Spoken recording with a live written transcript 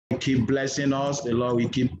keep blessing us. The Lord will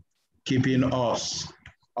keep keeping us.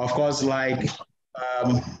 Of course, like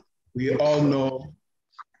we all know,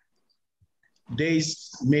 this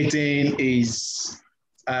meeting is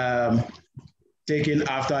taken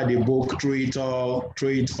after the book Through It All. Through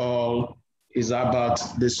It All is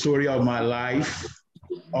about the story of my life,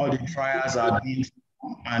 all the trials I've been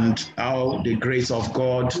through, and how the grace of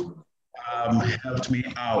God helped me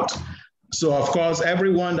out. So, of course,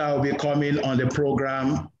 everyone that will be coming on the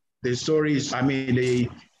program, the stories, the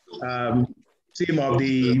theme of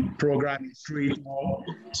the program is Through It All.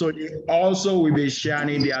 So they also will be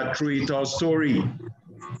sharing their Through It All story.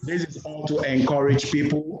 This is all to encourage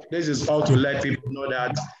people. This is all to let people know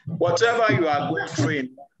that whatever you are going through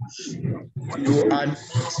in life, you are not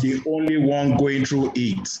the only one going through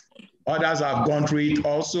it. Others have gone through it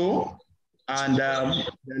also, and the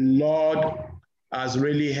Lord has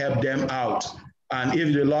really helped them out. And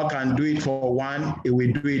if the Lord can do it for one, He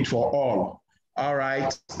will do it for all. All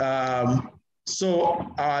right.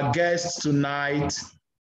 So our guest tonight,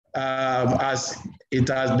 as it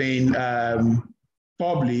has been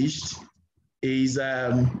published, is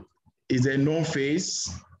a known face.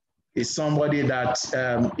 Is somebody that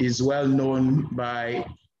is well known by,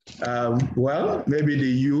 maybe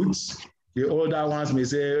the youth. The older ones may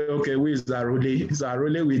say, okay, who is Arole?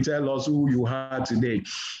 Arole will tell us who you are today.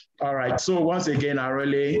 All right. So once again,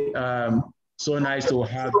 Arole, so nice to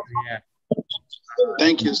have you here.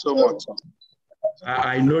 Thank you so much.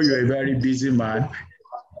 I know you're a very busy man.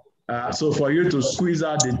 So for you to squeeze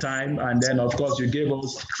out the time, and then of course you gave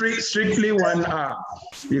us strictly 1 hour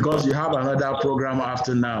because you have another program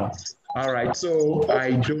after now. All right. So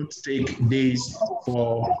I don't take this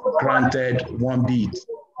for granted one bit.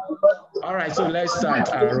 All right, so let's start,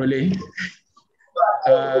 Arole.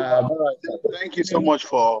 Thank you so much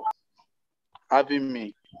for having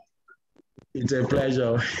me. It's a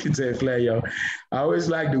pleasure. It's a pleasure. I always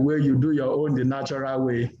like the way you do your own the natural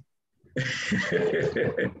way.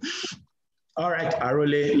 All right,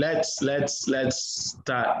 Arole, let's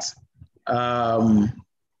start. I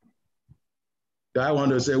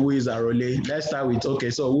want to say who is Arole? Let's start with, okay,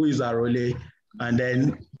 so who is Arole? And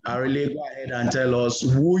then Arole, go ahead and tell us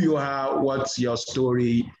who you are, what's your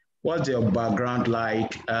story, what's your background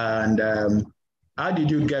like, and how did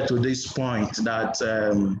you get to this point that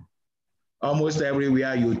almost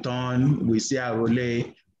everywhere you turn, we see Arole,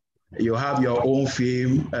 you have your own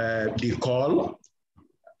film, The Call,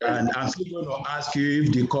 and I'm still going to ask you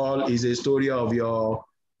if The Call is a story of your,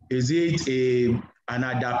 is it an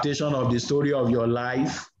adaptation of the story of your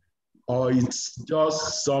life? Or it's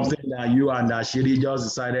just something that you and Ashiri just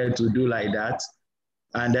decided to do like that.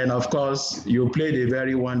 And then, of course, you played a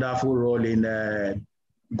very wonderful role in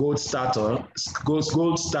Gold Statue.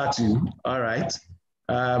 All right.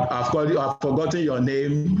 I've forgotten your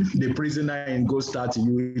name, the prisoner in Gold Statue.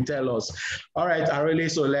 You will tell us. All right, Arole,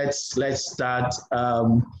 so let's start.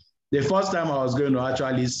 The first time I was going to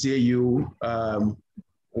actually see you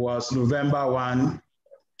was November 1,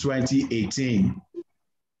 2018.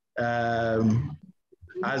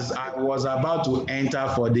 As I was about to enter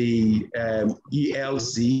for the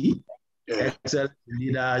ELC, Excellent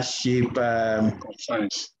Leadership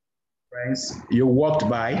Conference, you walked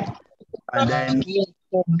by, and then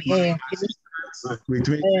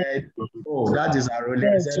between said, "Oh, that is Arole."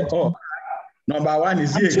 I said, "Oh, number one,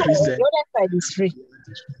 is he a Christian?"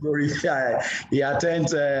 He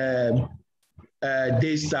attends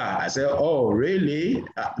Daystar. I said, "Oh, really?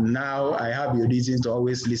 Now I have a reason to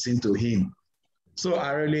always listen to him." So,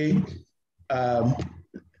 Arole,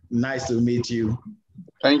 nice to meet you.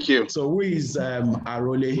 Thank you. So, who is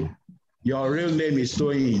Arole? Your real name is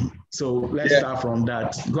Toyin. So, let's start from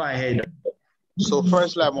that. Go ahead. So,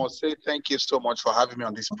 firstly, I must say thank you so much for having me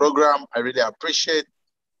on this program. I really appreciate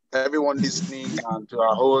everyone listening, and to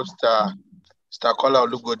our host, Mr. Kola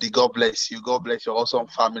Olugbodi. God bless you. God bless your awesome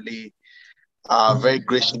family. Very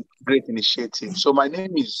great initiative. So, my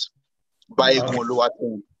name is Bayegun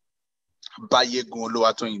Oluwatoyin. Bayegun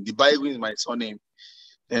Oluwatoyin. The Bayegun is my surname,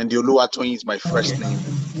 and the Oluwatoyin is my first name.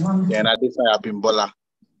 And at this time, I've been Bola.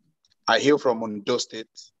 I hail from Ondo State,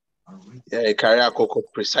 Kariakoko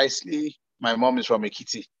precisely. My mom is from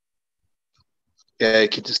Ekiti,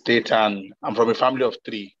 Ekiti State, and I'm from a family of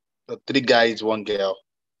three. So 3 guys, 1 girl.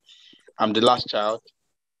 I'm the last child,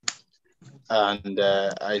 and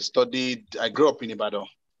I grew up in Ibadan.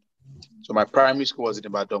 So my primary school was in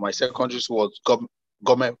Ibadan. My secondary school was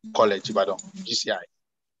Government College, Ibadan, GCI.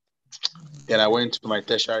 Then I went to my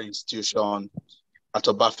tertiary institution at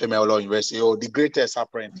Obafemi Awolowo University. Oh, the greatest,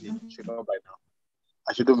 apparently. You should know by now.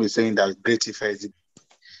 I shouldn't be saying that great if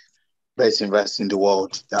best university in the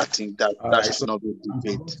world. I think that Right, should so not be a I'm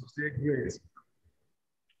debate. supposed to say great.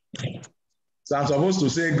 So I'm supposed to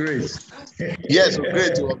say great. Yes,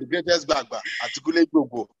 great. You are the greatest Bagba. Articulate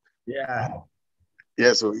Gogo. Yeah.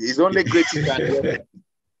 Yes, so he's only great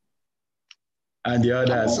and the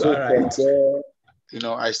others. So All right.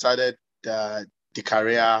 there, I started the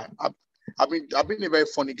career. I've been a very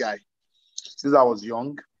funny guy since I was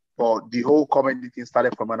young, but the whole comedy thing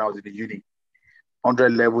started from when I was in the uni.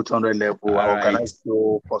 100 level, 200 level. I organized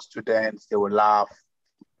show for students. They would laugh.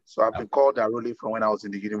 So I've been called Arole from when I was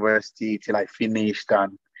in the university till I finished,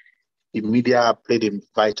 and the media played a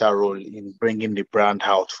vital role in bringing the brand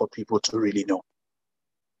out for people to really know.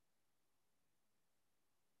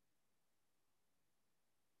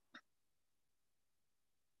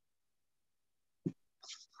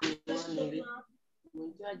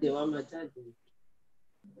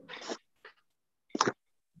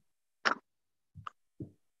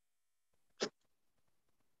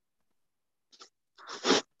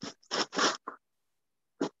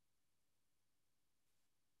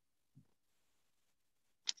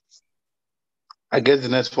 I guess the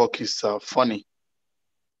network is funny.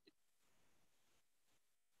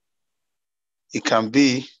 It can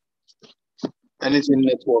be anything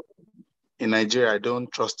network in Nigeria. I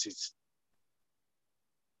don't trust it.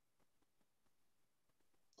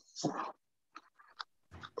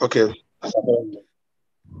 Okay.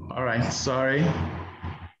 All right. Sorry,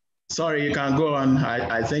 you can go on.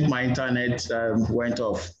 I think my internet went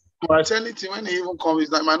off. But anything, when it even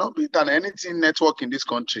comes, it might not be done. Anything network in this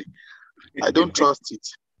country, I don't trust it.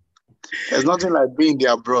 There's nothing like being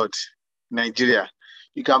there abroad, Nigeria.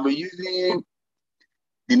 You can be using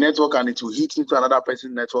the network and it will hit into another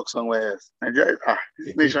person's network somewhere else. Nigeria,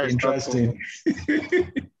 this nation is interesting.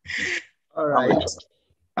 All right.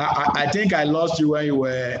 I think I lost you when you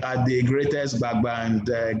were at the greatest Bagba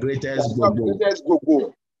and greatest Gogo. Greatest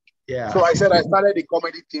Gogo. Yeah. So I said I started the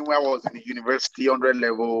comedy thing when I was in the university, 100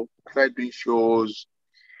 level, started doing shows.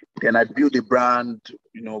 Then I built a brand,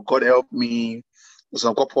 God helped me with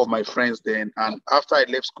some couple of my friends then. And after I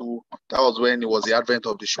left school, that was when it was the advent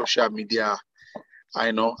of the social media,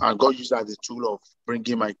 and God used that as a tool of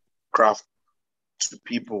bringing my craft to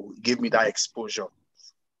people. It gave me that exposure.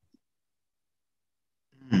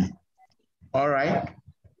 All right.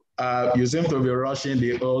 You seem to be rushing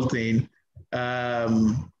the whole thing.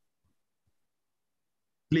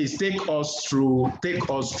 Please take us through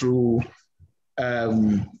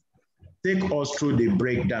the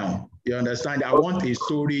breakdown. You understand? I want a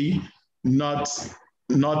story, not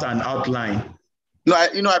an outline. No,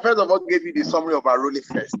 I first of all gave you the summary of Arole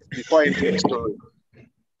first before I into the story.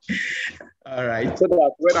 All right. So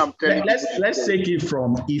that when I'm telling let's take it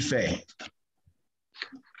from Ife.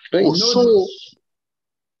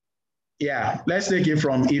 Yeah, let's take it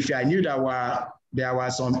from Ife. I knew there were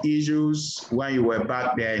some issues when you were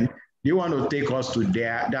back then. Do you want to take us to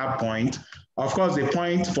that point? Of course, the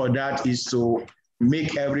point for that is to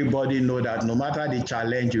make everybody know that no matter the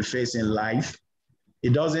challenge you face in life,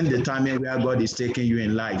 it doesn't determine where God is taking you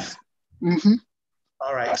in life. Mm-hmm.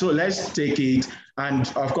 All right, so let's take it.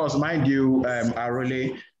 And of course, mind you,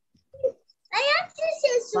 Arole,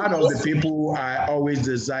 part of the people I always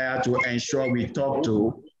desire to ensure we talk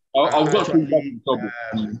to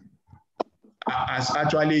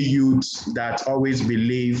actually youths that always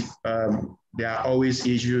believe there are always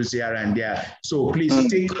issues here and there. So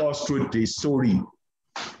please take us through the story.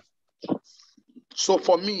 So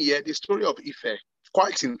for me, the story of Ife,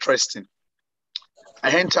 quite interesting.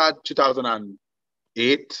 I entered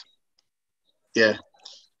 2008. Yeah.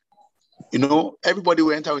 Everybody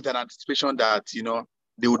will enter with an anticipation that,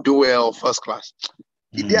 they would do well first class.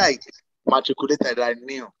 The day I matriculated, I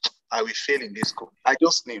knew I will fail in this school. I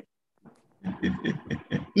just knew.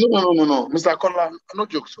 No. Mr. Kola, no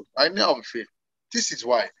joke. So I knew I would fail. This is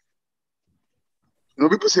why.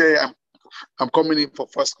 People say I'm coming in for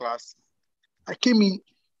first class. I came in,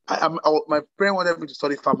 my friend wanted me to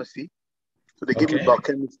study pharmacy. So they gave me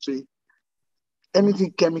biochemistry.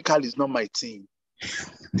 Anything chemical is not my thing.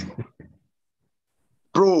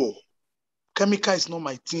 Bro, chemical is not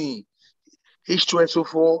my thing.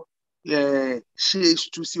 H2SO4,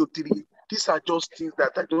 CH2CO3. These are just things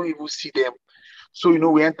that I don't even see them. So,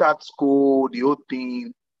 we entered school, the whole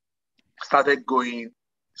thing started going,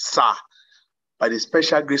 sir. By the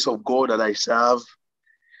special grace of God that I serve,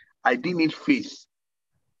 I didn't need faith.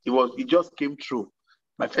 It just came true.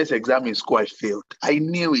 My first exam in school, I failed. I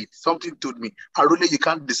knew it. Something told me, Arole, you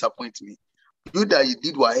can't disappoint me. You that you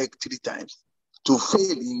did WAEC 3 times, to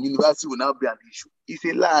fail in university will now be an issue. It's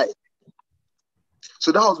a lie.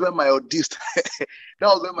 So that was when my ordeal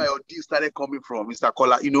started coming from, Mr.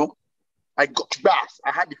 Kola. I got back.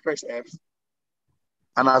 I had the first F.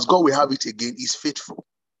 And as God will have it again, He's faithful.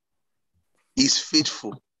 He's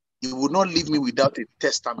faithful. He will not leave me without a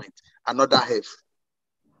testament, another F.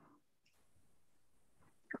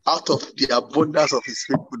 Out of the abundance of His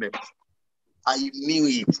faithfulness. I knew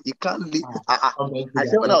it. You can't leave. I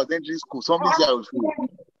said when I was entering school, something I was doing.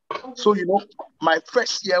 So, my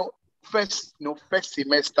first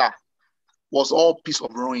semester was all piece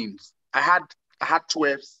of ruins. I had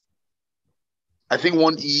 12s. I think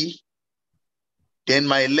 1 E. Then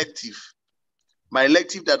my elective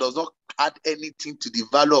that does not add anything to the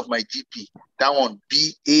value of my GP. That one,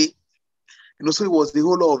 B, A. So it was the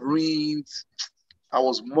whole lot of ruins. I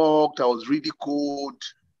was mocked. I was ridiculed.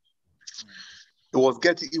 It was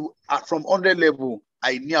from 100 level,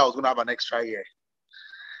 I knew I was going to have an extra year.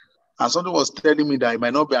 And something was telling me that it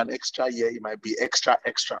might not be an extra year, it might be extra.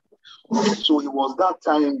 So it was that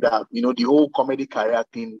time that, the whole comedy career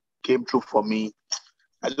thing came through for me.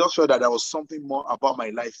 I just felt that there was something more about my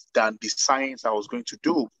life than the science I was going to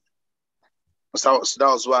do. So that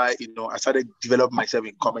was why, I started developing myself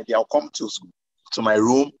in comedy. I'll come to my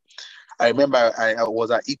room. I remember I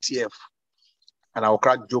was at ETF. And I'll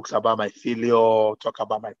crack jokes about my failure, talk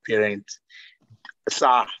about my parents.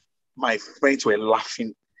 Sir, my friends were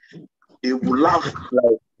laughing. They would laugh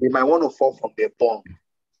like they might want to fall from their bunk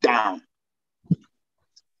down.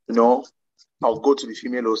 I'll go to the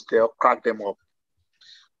female hostel, crack them up.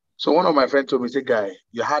 So one of my friends told me, say, guy,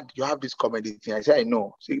 you have this comedy thing. I said, I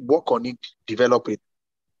know. Say, work on it, develop it.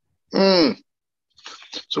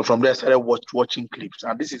 So from there, I started watching clips.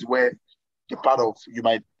 And this is where the part of you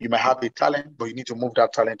might have a talent, but you need to move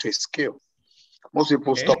that talent to a skill. Most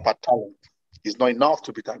people stop at talent. It's not enough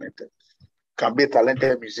to be talented. You can be a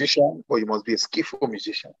talented musician, but you must be a skillful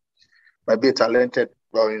musician. You might be a talented,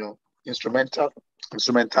 instrumentalist.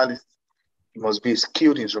 You must be a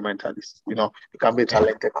skilled instrumentalist. You can be a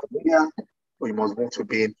talented comedian, but you must want to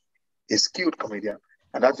be a skilled comedian.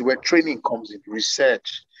 And that's where training comes in,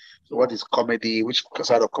 research. So what is comedy? Which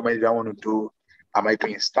side of comedy do I want to do? Am I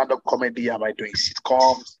doing stand-up comedy? Am I doing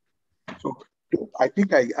sitcoms? So I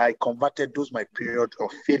think I converted my period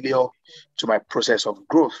of failure to my process of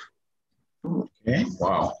growth. Okay.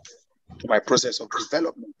 Wow. To my process of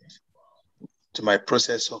development. To my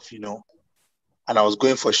process of, and I was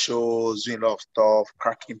going for shows, doing a lot of stuff,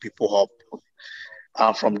 cracking people up.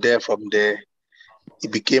 And from there,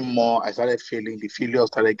 it became more, I started failing. The failure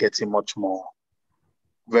started getting much more,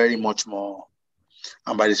 very much more.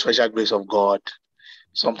 And by the special grace of God,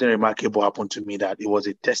 something remarkable happened to me that it was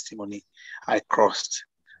a testimony I crossed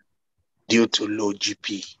due to low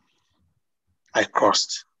GP. I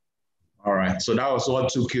crossed. All right. So that was what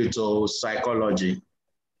took you to psychology.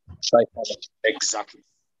 Psychology, exactly.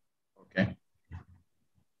 Okay.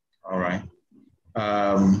 All right.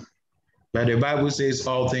 But the Bible says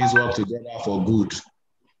all things work together for good.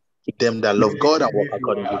 To them that love God and work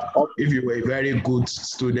according to God. If you were a very good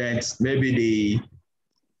student, maybe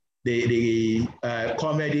the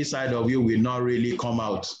comedy side of you will not really come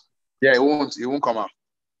out. Yeah, it won't come out.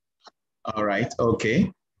 All right.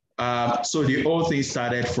 Okay. So the whole thing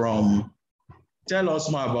started from, tell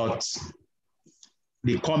us more about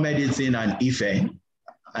the comedy thing and Ife.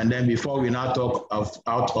 And then before we now talk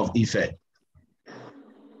out of Ife.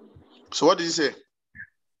 So what did you say?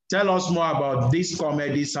 Tell us more about this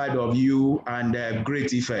comedy side of you and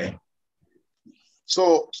Great Ife.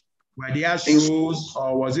 So were there shows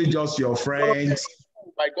or was it just your friends?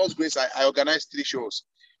 By God's grace, I organized 3 shows.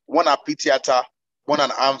 One at P Theater, one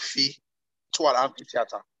at Amphi, 2 at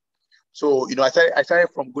Amphitheater. So, I started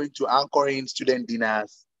from going to anchoring student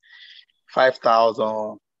dinners,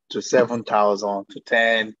 5,000 to 7,000 to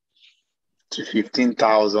 10 to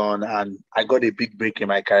 15,000. And I got a big break in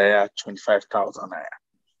my career, 25,000 naira.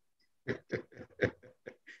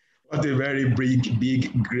 What a very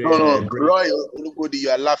big, great. No, Roy Olugbodi, you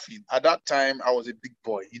are laughing. At that time, I was a big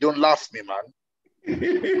boy. You don't laugh me, man.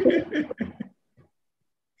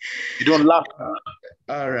 You don't laugh.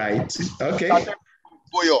 All right. Okay.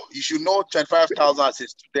 Boy, you should know 25,000 as a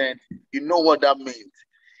student. You know what that means.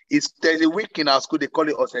 There's a week in our school, they call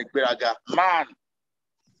it Osegberaga. Man.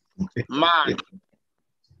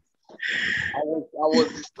 I was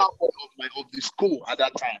the staff of the school at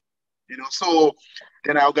that time. So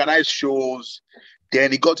then I organized shows.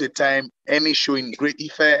 Then it got to a time, any show in Great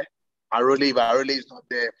Ife, Arole, if Arole is not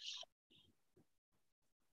there.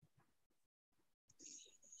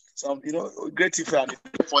 Some, Great Ife and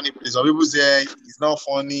it's funny place. Some people say it's not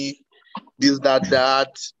funny, this,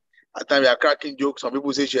 that. At times we are cracking jokes. Some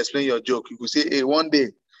people say you explain your joke. You could say, hey, one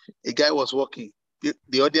day a guy was walking.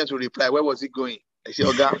 The audience will reply, where was he going? I say,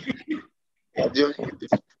 okay.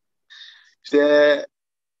 Say,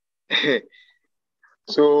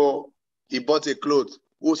 so he bought a clothes.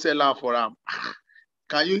 Who sell out for him?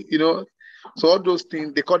 Can you, so all those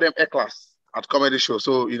things, they call them class at comedy show.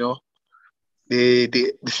 So, they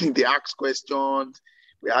they ask questions.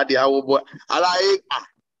 We had the hour boy. I like,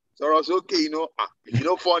 so I was okay, if you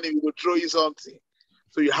know funny, we will throw you something.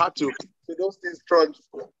 So you had to, so those things front,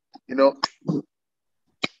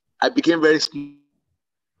 I became very smart.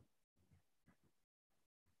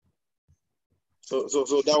 So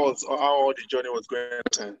that was how the journey was going.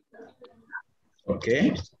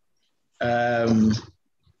 Okay.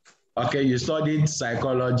 Okay, you studied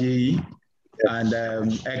psychology, and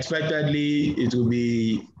expectedly it will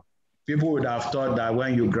be, people would have thought that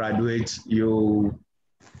when you graduate,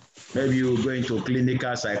 maybe you go into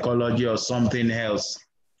clinical psychology or something else.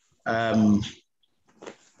 Why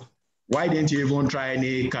didn't you even try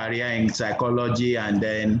any career in psychology, and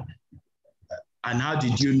how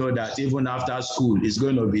did you know that even after school it's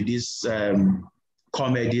going to be this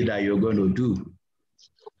comedy that you're going to do?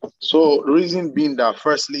 So reason being that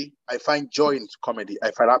firstly, I find joy in comedy. I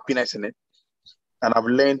find happiness in it. And I've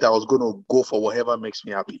learned I was going to go for whatever makes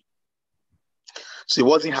me happy. So it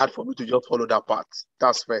wasn't hard for me to just follow that path.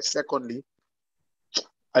 That's first. Secondly,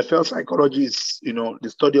 I felt psychology is, the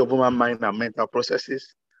study of human mind and mental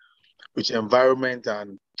processes, which environment,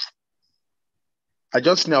 and I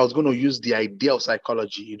just knew I was going to use the idea of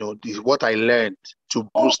psychology, what I learned to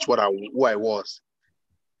boost who I was.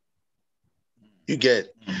 You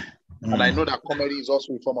get? And I know that comedy is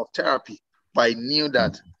also a form of therapy, but I knew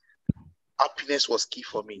that happiness was key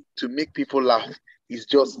for me. To make people laugh is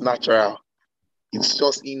just natural. It's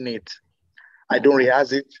just innate. I don't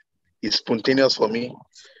rehearse it. It's spontaneous for me.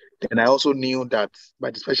 Then I also knew that by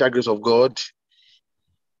the special grace of God,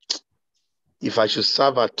 if I should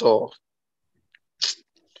serve at all,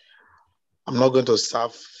 I'm not going to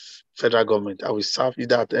serve federal government. I will serve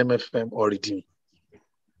either at MFM or Redeem.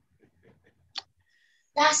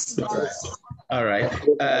 That's nice. All right.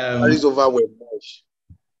 Carries over with much.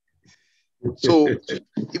 So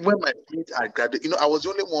even when my mates are graduated, I was the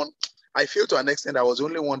only one. I feel to an extent I was the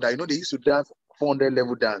only one that they used to dance 400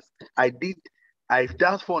 level dance. I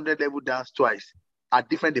danced 400 level dance twice at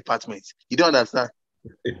different departments. You don't understand?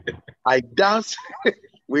 I danced.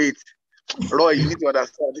 Wait, Roy, you need to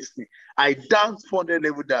understand this thing. I danced 400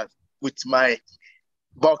 level dance with my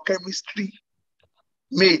biochemistry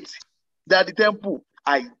mate. Daddy Temple.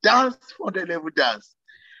 I danced 400 level dance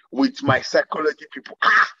with my psychology people.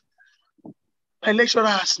 My lecturer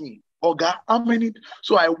asked me, Oga, how many?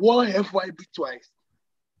 So I wore FYB twice.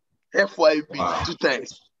 FYB 2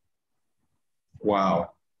 times.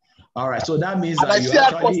 Wow. All right. So that means that you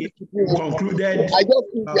actually concluded. I just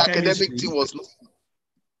think the academic team was not.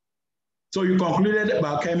 So you concluded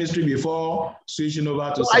biochemistry before switching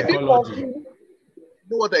over to psychology. You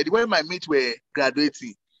know what I did? When my mates were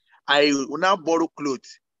graduating, I will now borrow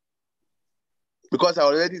clothes because I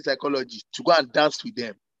was already in psychology to go and dance with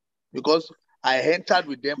them. Because I entered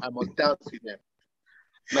with them, I must dance with them.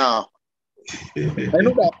 Now, I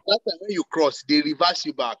know that time when you cross, they reverse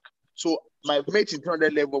you back. So my mate in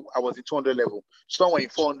 200 level, I was in 200 level. Someone in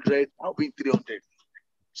 400, I'll be in 300.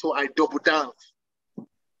 So I double dance.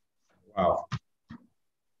 Wow.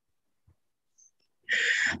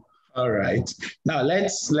 All right. Now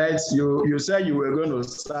let's you said you were going to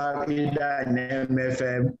start either an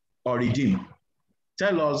MFM or Redeem.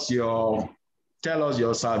 Tell us your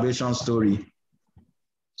salvation story.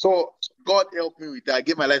 So God helped me with that. I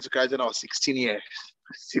gave my life to Christ when I was 16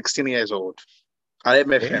 years old. At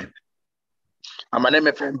MFM. Okay. I'm an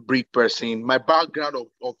MFM breed person. My background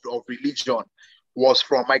of religion was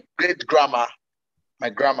from my great grandma. My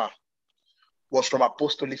grandma was from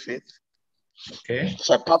apostolic faith. Okay.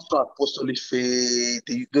 So I passed through apostolic faith.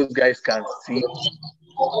 Those guys can see.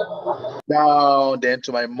 Now then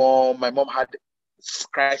to my mom. My mom had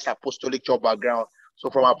Christ apostolic church background. So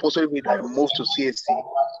from apostolic faith, I moved to CAC.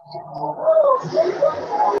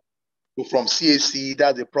 So from CAC,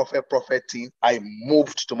 that's the prophet team. I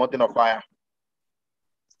moved to Mountain of Fire.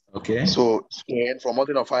 Okay. So from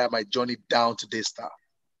Mountain of Fire, my journey down to Daystar.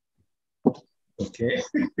 Okay.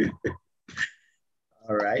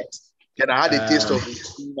 All right. Then I had a taste of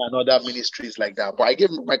Redeem and other ministries like that. But I gave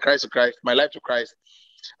my life to Christ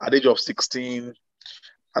at the age of 16.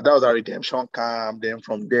 And that was a redemption camp. Then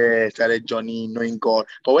from there, started journey, knowing God.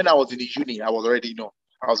 But when I was in the uni, I was already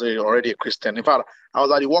a Christian. In fact, I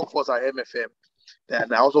was at the workforce at MFM.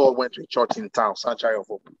 Then I also went to a church in town, Sanctuary of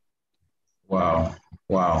Hope. Wow.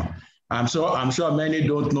 I'm sure many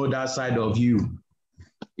don't know that side of you.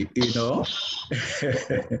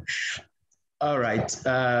 All right.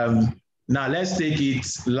 Now let's take it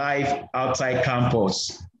live outside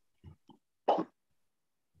campus.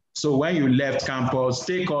 So when you left campus,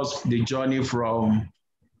 take us the journey from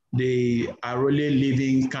the Arole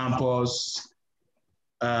living campus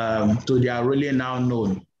to the Arole now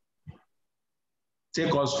known.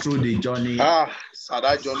 Take us through the journey. So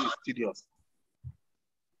that journey is tedious.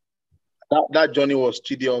 That journey was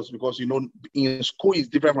tedious because, you know, in school is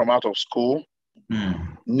different from out of school.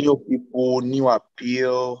 New people, new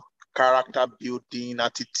appeal, character building,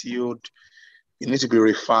 attitude. You need to be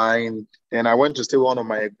refined. And I went to stay with one of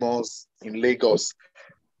my egbons in Lagos.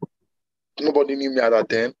 Nobody knew me at that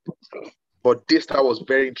time, but this time was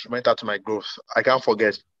very instrumental to my growth. I can't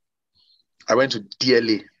forget. I went to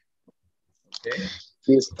DLA. Okay.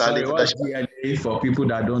 Sorry, what's DLA for people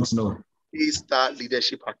that don't know? Star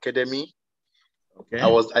Leadership Academy. Okay.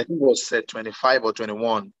 I think it was set 25 or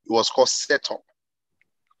 21. It was called Setup.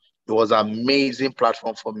 It was an amazing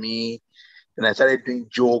platform for me. And I started doing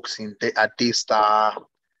jokes at Daystar.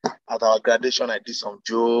 At our graduation, I did some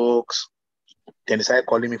jokes. Then they started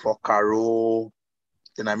calling me for Carol.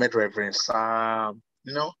 Then I met Reverend Sam,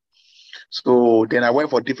 you know. So then I went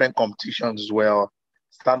for different competitions as well.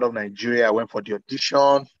 Stand Up Nigeria, I went for the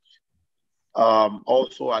audition.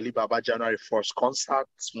 Also Alibaba January 1st concert,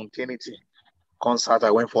 Spontaneity concert,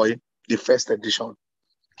 I went for it, the first edition.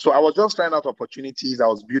 So I was just trying out opportunities. I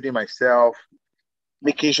was building myself,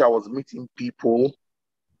 making sure I was meeting people.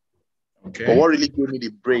 Okay. But what really gave me the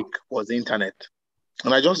break was the internet.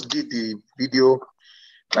 And I just did the video.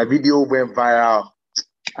 My video went viral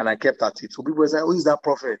and I kept at it. So people were saying, "Who is that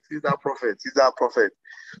prophet? Who's that prophet? Who's that prophet?"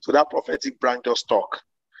 So that prophetic brand just stuck.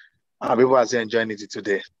 And people are still enjoying it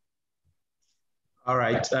today. All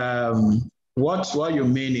right. What you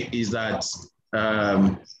mean is that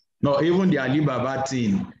no, even the Alibaba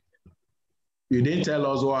thing, you didn't tell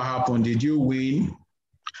us what happened. Did you win?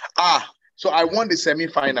 So I won the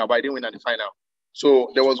semi-final, but I didn't win at the final.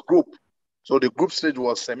 So there was group. So the group stage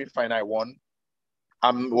was semi-final. I won.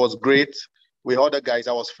 It was great. With other guys,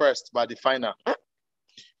 I was first by the final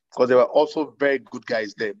because there were also very good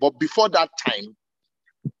guys there. But before that time,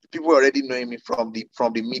 people were already knowing me from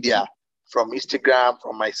the media, from Instagram,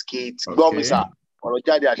 from my skits. Okay.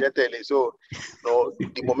 So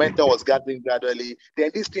the momentum was gathering gradually.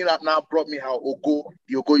 Then this thing that now brought me how Ogo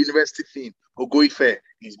University thing, Ogo Ife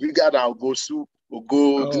is bigger than Ogo Su,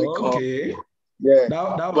 Ogo. Okay. Yeah.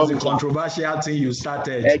 That was a controversial thing you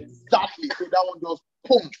started. Exactly. So that one just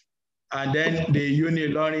boom. And then the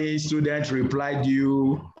Unilori student replied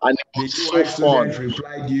you. And the UI student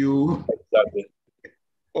replied you. Exactly.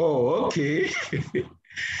 Oh, okay.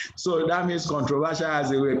 So that means controversy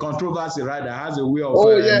has a way of pushing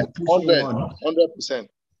 100%.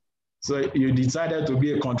 So you decided to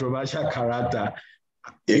be a controversial character.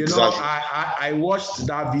 Exactly. You know, I watched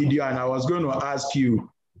that video and I was going to ask you,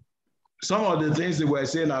 some of the things they were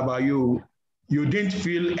saying about you, you didn't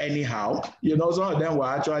feel anyhow. You know, some of them were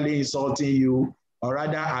actually insulting you or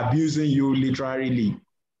rather abusing you literally.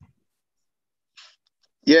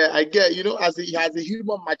 Yeah, I get, you know, as a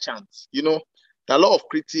human merchant, you know, there are a lot of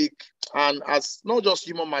critique, and as not just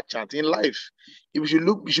human merchant in life, you should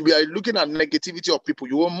be looking at negativity of people.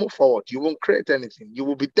 You won't move forward. You won't create anything. You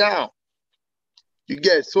will be down. You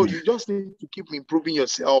get, so you just need to keep improving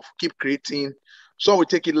yourself, keep creating. Some will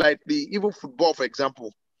take it lightly. Even football, for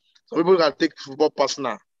example, some people can take football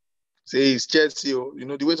personal. Say it's Chelsea, you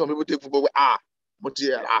know, the way some people take football,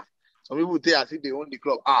 some people take as if they own the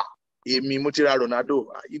club. Ronaldo.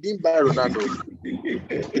 You didn't buy Ronaldo.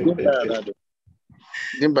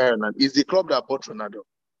 It's the club that bought Ronaldo.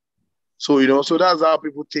 So, you know, so that's how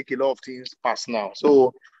people take a lot of things personal.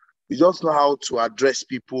 So you just know how to address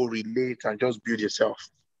people, relate, and just build yourself.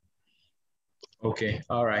 Okay,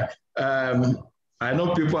 all right. I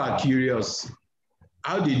know people are curious.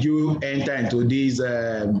 How did you enter into this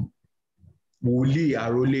Woli,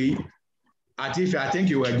 Arole? I think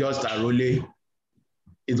you were just Arole.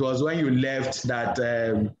 It was when you left that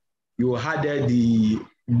you added the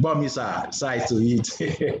Bomisa side to it.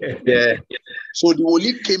 Yeah. So the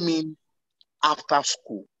Woli came in after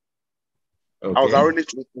school. Okay. I was already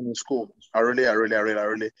in school.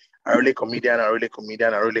 Arole comedian.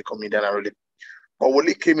 But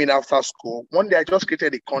Woli came in after school. One day I just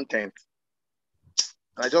created the content.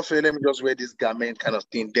 I just said, let me just wear this garment kind of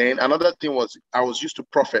thing. Then another thing was I was used to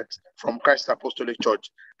prophets from Christ Apostolic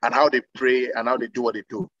Church and how they pray and how they do what they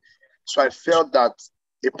do. So I felt that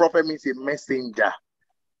a prophet means a messenger.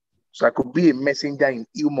 So I could be a messenger in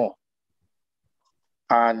humor.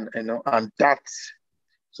 And you know,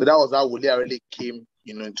 so that was how Woli really came,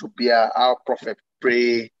 you know, to be our prophet,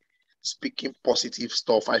 pray, speaking positive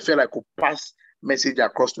stuff. I felt I could pass message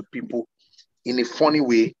across to people in a funny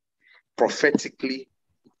way, prophetically,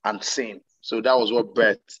 and sing. So that was what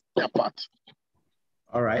birthed that part.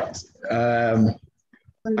 All right.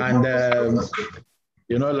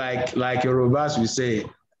 You know, like Yorubas we say,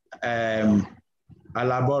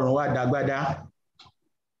 Alaborun wa dagbada.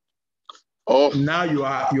 Oh, now you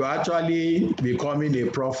are actually becoming a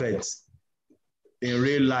prophet in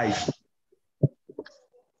real life.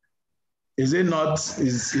 Is it not?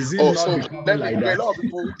 Is it not so becoming like that? A lot of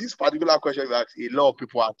people, this particular question is asked, a lot of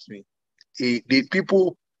people ask me. The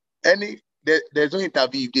people, there's no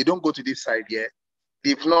interview. If they don't go to this side yet,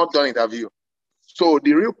 they've not done interview. So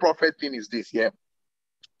the real prophet thing is this, yeah.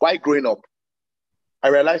 While growing up, I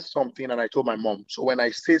realized something and I told my mom. So when I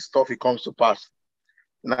say stuff, it comes to pass.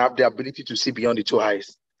 And I have the ability to see beyond the 2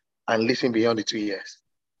 eyes and listen beyond the 2 ears.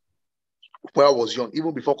 When I was young,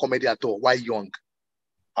 even before comedy at all, why young?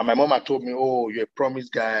 And my mom had told me, oh, you're a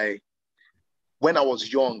promised guy. When I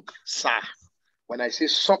was young, sir, when I say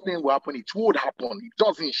something will happen, it would happen. It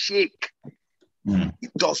doesn't shake.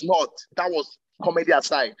 It does not. That was comedy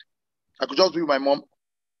aside. I could just be with my mom.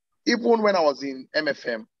 Even when I was in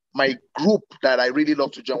MFM, my group that I really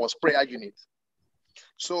loved to join was prayer unit.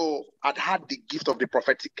 So I'd had the gift of the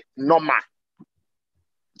prophetic, normal.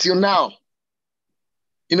 Till now,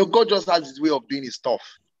 you know, God just has his way of doing his stuff.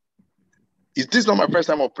 Is this not my first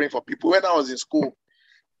time of praying for people? When I was in school,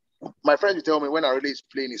 my friends would tell me when Arole is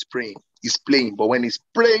playing, he's praying. He's playing. But when he's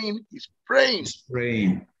praying, he's praying. He's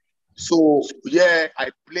praying. So yeah,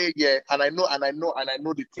 I play, yeah, and I know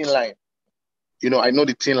the thin line. You know, I know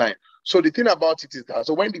the thin line. So the thing about it is that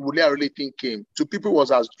so when the Woli Arole thing came, to people it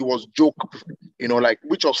was joke, you know, like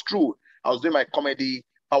which was true. I was doing my comedy,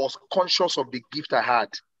 I was conscious of the gift I had.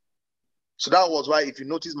 So that was why if you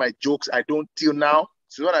notice my jokes, I don't till now.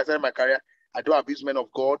 So when I started my career, I don't abuse men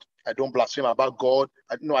of God. I don't blaspheme about God.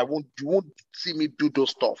 You won't see me do those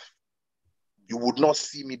stuff. You would not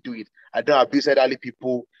see me do it. I don't abuse elderly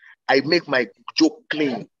people. I make my joke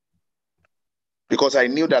clean because I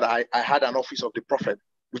knew that I had an office of the prophet,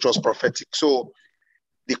 which was prophetic. So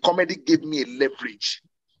the comedy gave me a leverage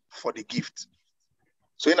for the gift.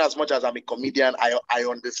 So in as much as I'm a comedian, I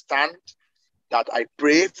understand that I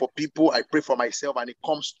pray for people, I pray for myself, and it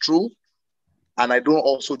comes true. And I don't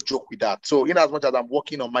also joke with that. So in as much as I'm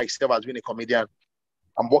working on myself as being a comedian,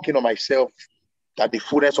 I'm working on myself that the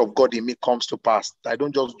fullness of God in me comes to pass. I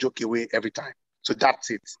don't just joke away every time. So that's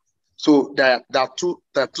it. So there are two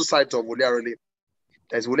sides of Woli Arole.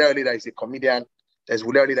 There's Woli Arole that is a comedian. There's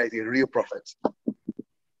Woli Arole that is a real prophet.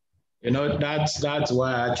 You know, that's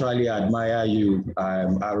why I actually admire you,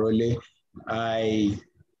 Arole.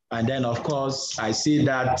 And then of course I see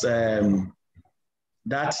that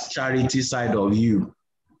that charity side of you.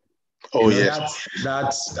 Oh, you know,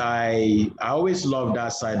 yes. I always love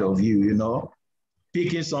that side of you, you know,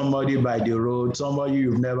 picking somebody by the road, somebody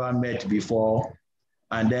you've never met before,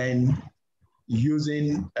 and then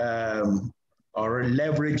using or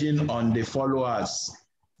leveraging on the followers,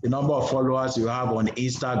 the number of followers you have on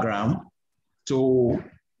Instagram to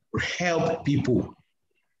help people.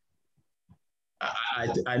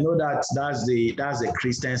 I know that that's the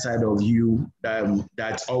Christian side of you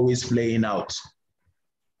that's always playing out.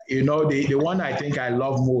 You know, the one I think I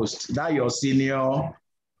love most, that your senior,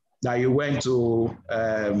 that you went to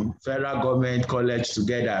federal government college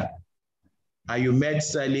together, and you met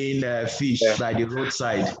selling fish by the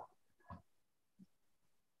roadside.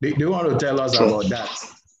 Do you want to tell us about that?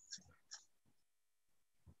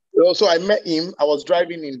 So I met him. I was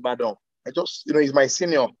driving in Badon. I just, you know, he's my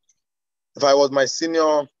senior. If I was my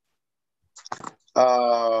senior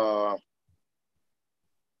on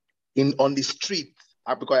the street,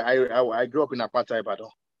 because I grew up in Apata, Badon.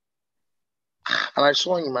 And I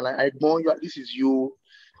saw him and I ignored you. This is you.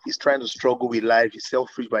 He's trying to struggle with life. He's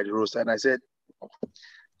self-free by the roadside. And I said,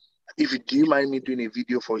 do you mind me doing a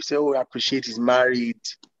video for you? He said, oh, I appreciate he's married.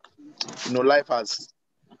 You know, life has,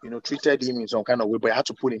 you know, treated him in some kind of way, but he had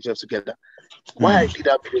to put himself together. Why I did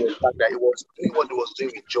that video was the fact that he was doing what he was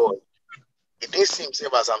doing with joy. He didn't see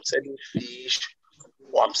himself as I'm selling fish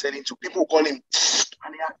or I'm selling to people call him.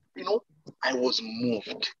 And you know, I was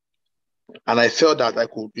moved. And I felt that I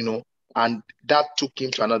could, you know, and that took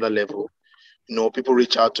him to another level. You know, people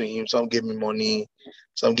reach out to him. Some gave me money.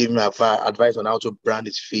 Some gave me advice on how to brand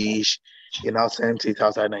his fish. He now sent it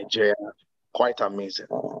outside Nigeria. Quite amazing.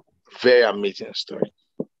 Very amazing story.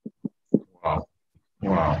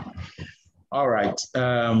 Wow. All right.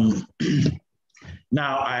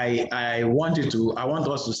 Now I want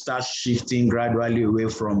us to start shifting gradually away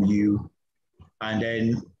from you, and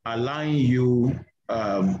then allowing you.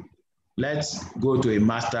 Let's go to a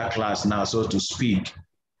master class now, so to speak.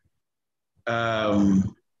 All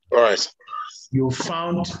right. you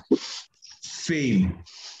found fame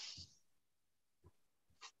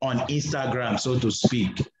on Instagram, so to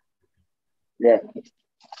speak. Yeah.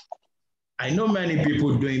 I know many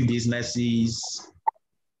people doing businesses,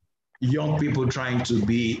 young people trying to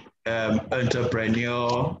be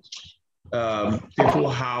entrepreneur, people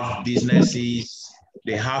have businesses,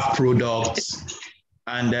 they have products,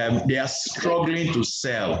 and they are struggling to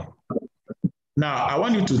sell. Now, I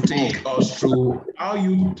want you to take us through how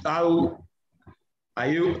are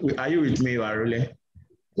you with me, Arole?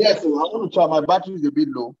 Yes, so I want to charge. My battery is a bit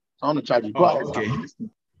low. I want to charge it. Go ahead. Okay.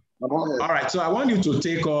 All right, so I want you to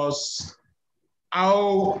take us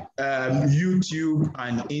how YouTube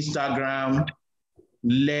and Instagram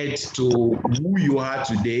led to who you are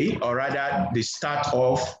today, or rather the start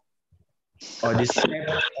of, or the step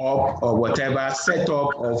up, or whatever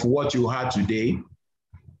setup of what you are today.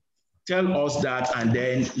 Tell us that, and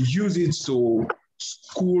then use it to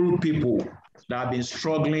school people that have been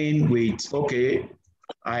struggling with, okay,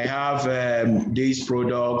 I have this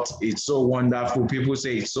product, it's so wonderful, people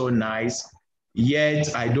say it's so nice,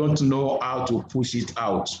 yet I don't know how to push it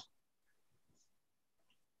out.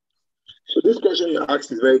 So this question you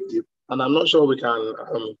asked is very deep, and I'm not sure we can.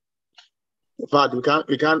 In fact,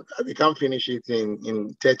 we can't finish it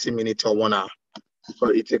in 30 minutes or 1 hour. So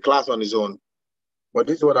it's a class on its own. But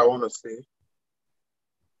this is what I want to say.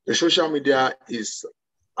 The social media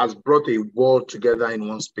has brought a world together in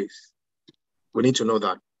one space. We need to know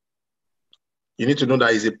that. You need to know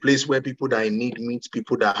that it's a place where people that are in need meet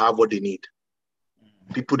people that have what they need.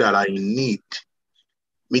 People that are in need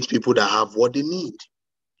meet people that have what they need.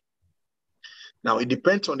 Now, it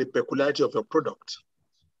depends on the peculiarity of your product.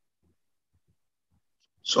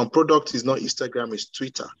 Some product is not Instagram, it's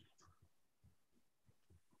Twitter.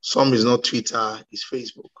 Some is not Twitter, it's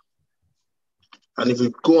Facebook. And if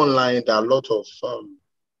you go online, there are a lot of,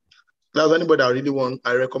 there's anybody that really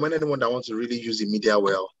I recommend anyone that wants to really use the media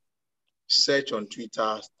well, search on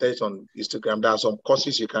Twitter, search on Instagram. There are some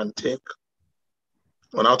courses you can take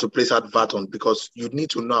on how to place advert on, because you need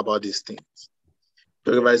to know about these things.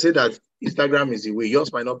 So if I say that Instagram is the way,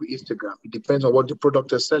 yours might not be Instagram. It depends on what the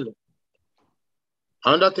product is selling.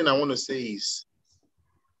 Another thing I want to say is,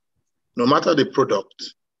 no matter the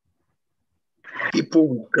product, people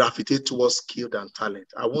will gravitate towards skill and talent.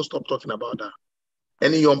 I won't stop talking about that.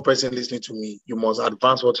 Any young person listening to me, you must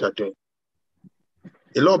advance what you're doing.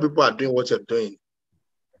 A lot of people are doing what you're doing.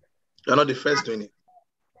 You're not the first doing it.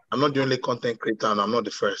 I'm not the only content creator, and I'm not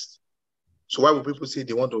the first. So why would people say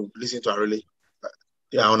they want to listen to Arole?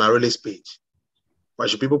 They are on Arole's page. Why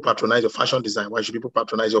should people patronize your fashion design? Why should people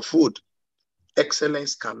patronize your food?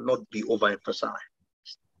 Excellence cannot be overemphasized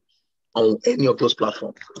on any of those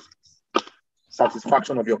platforms.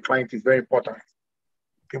 Satisfaction of your client is very important.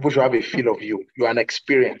 People should have a feel of you. You are an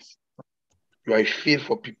experience. You are a feel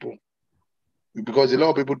for people. Because a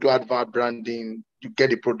lot of people do advert branding, you get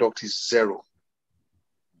the product is zero.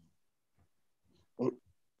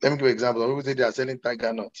 Let me give you an example. People say they are selling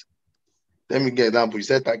tiger nuts. Let me give an example. You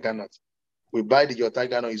said tiger nuts. We buy your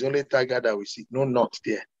tiger nut. It's only tiger that we see. No nut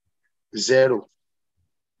there. Zero.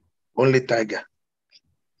 Only tiger.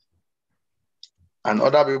 And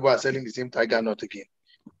other people are selling the same tiger nut again.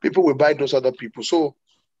 People will buy those other people. So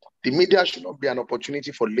the media should not be an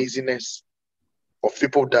opportunity for laziness of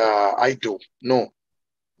people that are idle. No.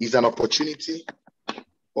 It's an opportunity.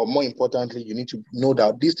 But more importantly, you need to know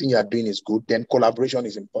that this thing you are doing is good. Then collaboration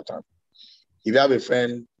is important. If you have a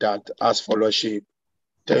friend that has followership,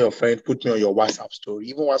 tell your friend, put me on your WhatsApp story.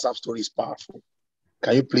 Even WhatsApp story is powerful.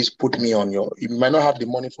 Can you please put me on your... You might not have the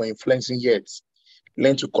money for influencing yet.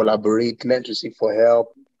 Learn to collaborate. Learn to seek for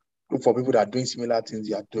help. Look for people that are doing similar things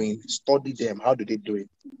you are doing. Study them. How do they do it?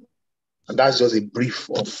 And that's just a brief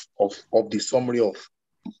of the summary of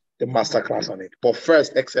the masterclass on it. But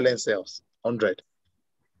first, excellence sales. 100.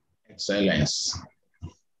 Excellence.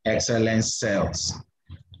 Excellence sales.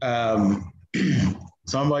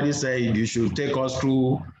 Somebody said you should take us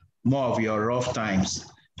through more of your rough times.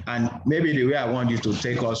 And maybe the way I want you to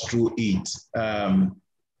take us through it,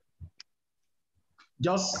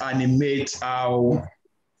 just animate how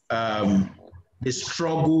the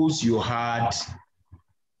struggles you had,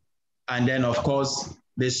 and then of course,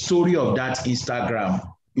 the story of that Instagram.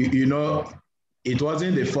 You know, it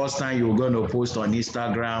wasn't the first time you were going to post on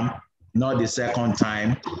Instagram, not the second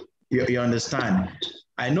time. You understand?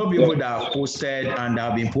 I know people that have posted and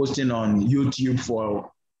have been posting on YouTube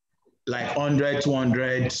for like 100,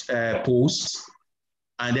 200 posts,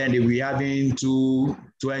 and then they were having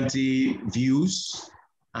 20 views,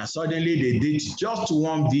 and suddenly they did just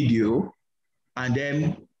one video, and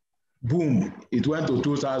then boom, it went to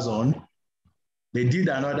 2,000. They did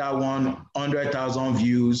another one, 100,000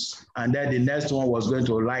 views, and then the next one was going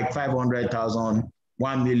to like 500,000,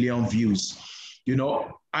 1 million views. You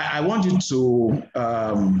know, I want you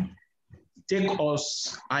to take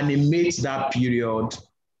us, animate that period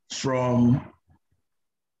from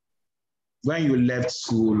when you left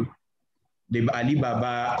school, the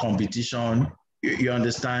Alibaba competition, you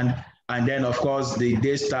understand? And then, of course, the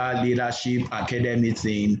Daystar Leadership Academy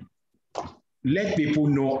thing. Let people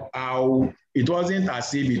know how it wasn't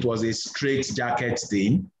as if it was a straight jacket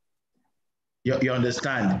thing. You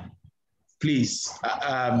understand? Please,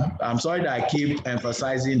 I'm sorry that I keep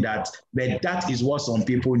emphasizing that, but that is what some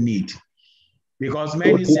people need. Because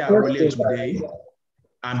many say Arole today,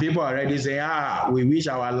 and people are already saying, we wish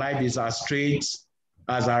our life is as straight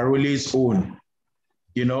as Arole's own.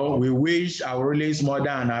 You know, we wish Arole's mother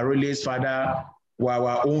and Arole's father were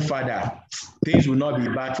our own father. Things will not be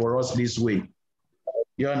bad for us this way.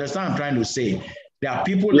 You understand what I'm trying to say? There are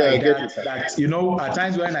people like that, you know, at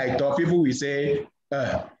times when I talk, people will say,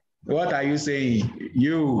 what are you saying?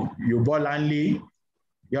 You Bolanli?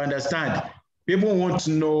 You understand? People want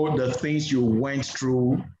to know the things you went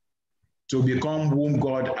through to become whom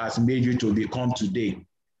God has made you to become today.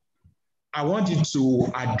 I want you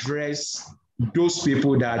to address those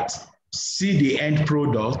people that see the end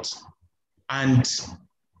product and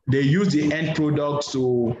they use the end product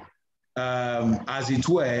to, as it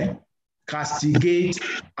were, castigate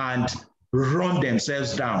and run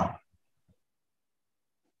themselves down.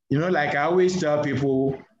 You know, like I always tell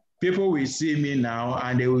people, people will see me now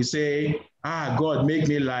and they will say, God, make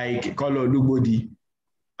me like Kola Olugbodi.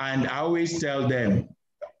 And I always tell them,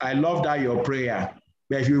 I love that your prayer,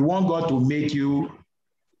 but if you want God to make you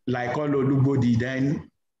like Kola Olugbodi, then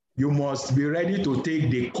you must be ready to take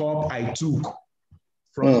the cup I took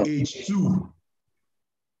from age 2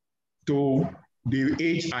 to the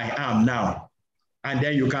age I am now. And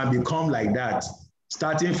then you can become like that.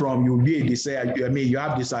 Starting from you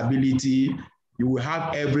have disability, you will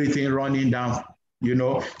have everything running down, you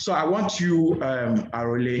know. So I want you,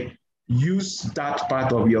 Arole, use that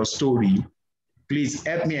part of your story. Please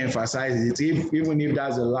help me emphasize it, even if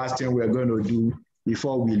that's the last thing we're going to do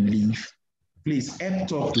before we leave. Please help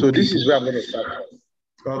talk to So people. This is where I'm going to start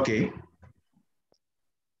from. Okay.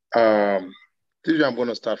 This is where I'm going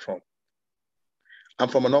to start from. I'm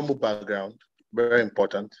from a humble background, very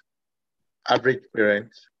important. Average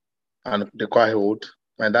parents, and they're quite old.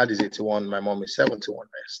 My dad is 81, my mom is 71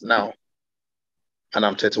 years now, and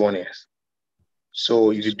I'm 31 years.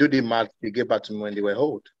 So if you do the math, you get back to me when they were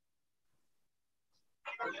old.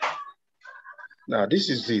 Now, this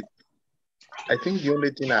is it. I think the only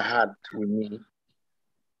thing I had with me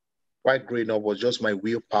while growing up was just my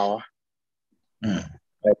willpower,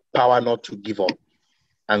 my power not to give up,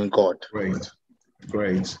 and God.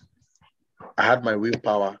 Great. I had my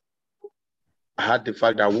willpower. I had the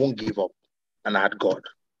fact that I won't give up, and I had God.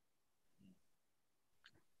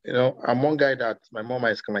 You know, I'm one guy that my mom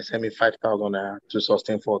might send me 5,000 to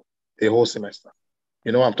sustain for a whole semester.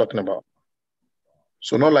 You know what I'm talking about?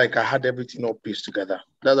 So not like I had everything all pieced together.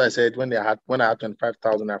 As I said, when I had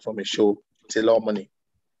 25,000 from a show, it's a lot of money.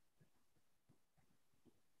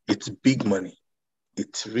 It's big money.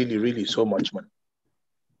 It's really, really so much money.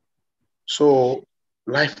 So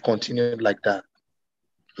life continued like that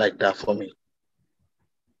for me.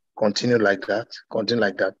 Continue like that.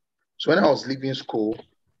 So when I was leaving school,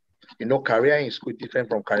 you know, career in school is different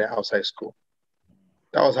from career outside school.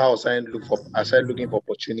 That was how I started looking for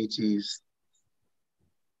opportunities.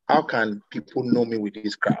 How can people know me with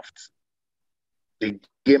this craft? The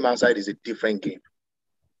game outside is a different game.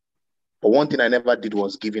 But one thing I never did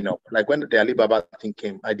was giving up. Like when the Alibaba thing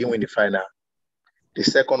came, I didn't win the final. The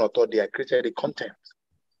second or third day, I created the content.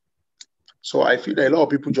 So I feel that a lot of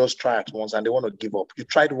people just try at once and they want to give up. You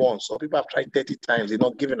tried once, some people have tried 30 times, they're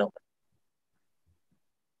not giving up.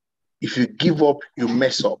 If you give up, you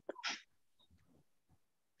mess up.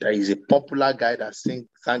 There is a popular guy that sang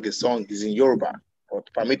a song, he's in Yoruba,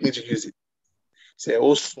 but permit me to use it. Say,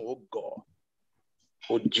 oh God.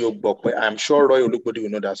 I'm sure Roy Olugbodi will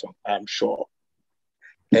know that song. I'm sure.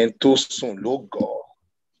 And too soon, lo go.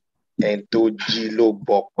 And to lo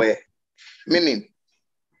bokwe. Meaning,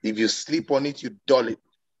 if you sleep on it, you dull it.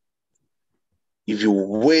 If you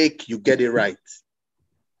wake, you get it right.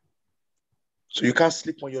 So you can't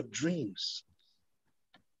sleep on your dreams.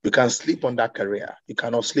 You can't sleep on that career. You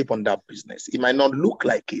cannot sleep on that business. It might not look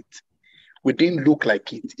like it. We didn't look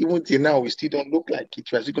like it. Even till now, we still don't look like it.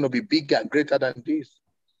 We're still going to be bigger, greater than this.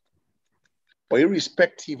 But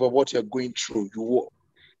irrespective of what you're going through,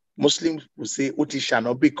 Muslims will say, Uti shall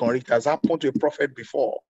not be correct. It has happened to a prophet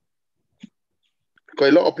before. Because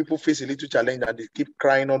a lot of people face a little challenge and they keep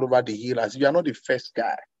crying all over the hill as if you are not the first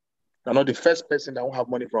guy. You're not the first person that won't have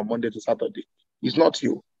money from Monday to Saturday. It's not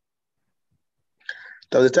you.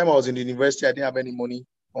 There was the time I was in the university, I didn't have any money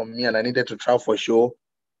on me and I needed to travel for a show.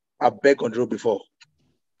 I begged on the road before.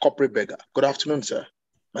 Corporate beggar. Good afternoon, sir.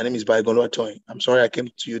 My name is Baigolo Atoy. I'm sorry I came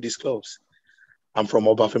to you this close. I'm from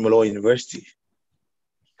Obafemi University.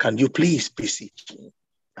 Can you please beseech me?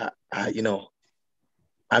 You know,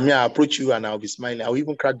 I mean, I approach you and I'll be smiling. I'll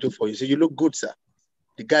even crack joke for you. Say, you look good, sir.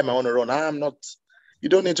 The guy might want to run. I'm not. You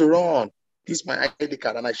don't need to run. This is my ID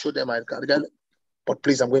card. And I showed them my card. The guy, but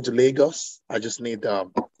please, I'm going to Lagos. I just need a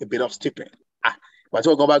bit of stipend. But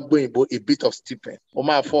we're going back going a bit of stipend. Oh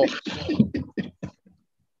my fault.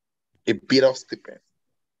 A bit of stipend.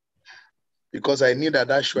 Because I knew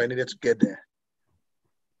that show I needed to get there.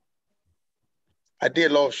 I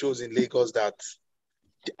did a lot of shows in Lagos that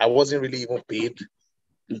I wasn't really even paid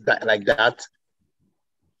like that.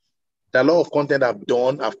 There are a lot of content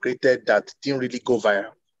I've created that didn't really go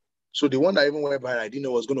viral. So the one that even went viral, I didn't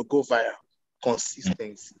know was going to go viral.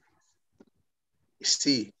 Consistency.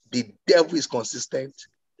 See, the devil is consistent.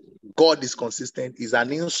 God is consistent. Is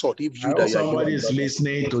an insult. If you I hope somebody is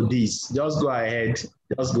listening to this. Just go ahead.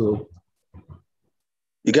 Just go.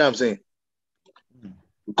 You get what I'm saying?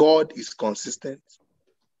 God is consistent.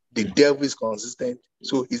 The devil is consistent.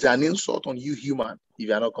 So it's an insult on you, human, if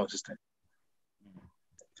you are not consistent.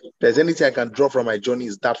 If there's anything I can draw from my journey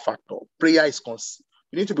is that factor. Prayer is consistent.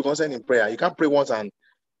 You need to be consistent in prayer. You can't pray once and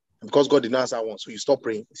because God did not answer once, so you stop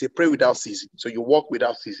praying. He said, pray without ceasing. So you walk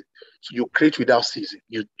without ceasing. So you create without ceasing.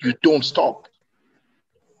 You don't stop.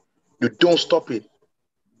 You don't stop it.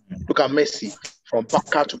 Look at Messi from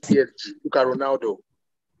Barca to PSG. Look at Ronaldo.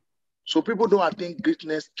 So people don't attain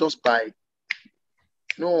greatness just by,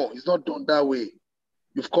 no, it's not done that way.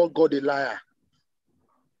 You've called God a liar.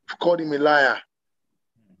 You've called him a liar.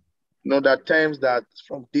 You know, there are times that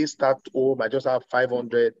from day start home, I just have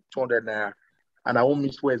 500, 200 naira. And I won't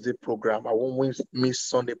miss Wednesday program. I won't miss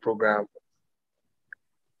Sunday program.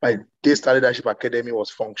 My day star leadership academy was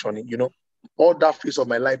functioning. You know, all that phase of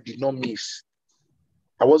my life did not miss.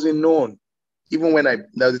 I wasn't known. Even when there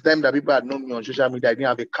was a time that people had known me on social media, I didn't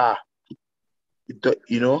have a car.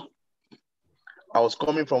 You know, I was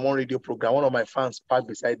coming from one radio program. One of my fans parked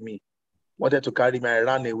beside me, wanted to carry me. I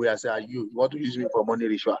ran away. I said, you want to use me for money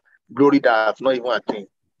ritual? Glory that I've not even attained.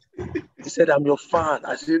 He said, I'm your fan.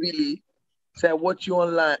 I said, really? Say, I watch you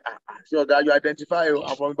online. So that you identify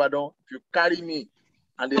I'm from Ibadan. If you carry me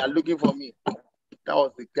and they are looking for me, that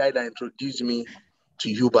was the guy that introduced me to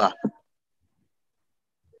Uber.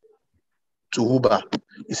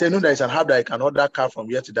 He said, no, there is an app that I can order car from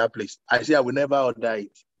here to that place. I said, I will never order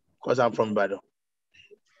it because I'm from Ibadan.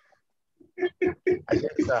 I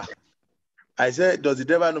said, sir. I said, does the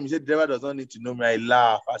driver know me? He said, the driver does not need to know me. I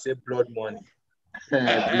laugh. I said, blood money.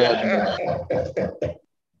 Blood money.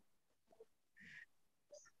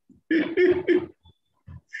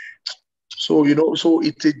 So, you know, so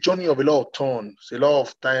it's a journey of a lot of turns. A lot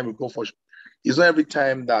of time we go for. It's not every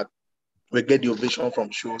time that we get the ovation from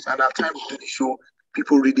shows. And at times we do the show,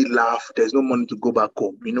 people really laugh. There's no money to go back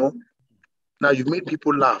home, you know. Now you've made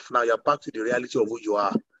people laugh. Now you're back to the reality of who you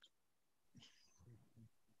are.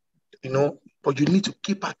 You know, but you need to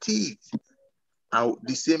keep at it. Now,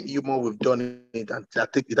 the same humor we've done it and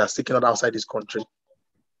it has taken us outside this country.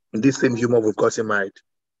 In this same humor we've gotten married.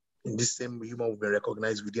 In this same humor we've been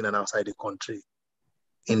recognized within and outside the country.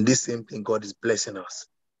 In this same thing, God is blessing us.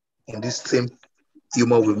 In this same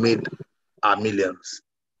humor we've made our millions.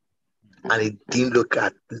 And it didn't look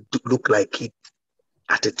like it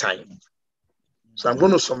at the time. So I'm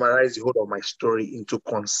going to summarize the whole of my story into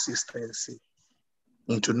consistency,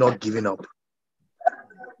 into not giving up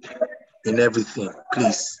in everything.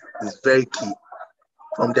 Please, it's very key.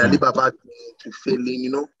 From the Alibaba to failing,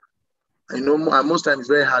 you know. I know most times it's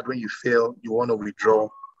very hard when you fail, you want to withdraw.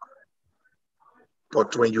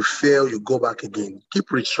 But when you fail, you go back again. Keep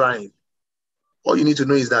retrying. All you need to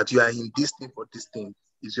know is that you are in this thing for this thing.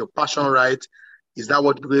 Is your passion right? Is that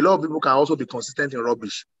what? Because a lot of people can also be consistent in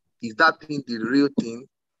rubbish. Is that thing the real thing?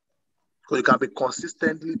 Because you can be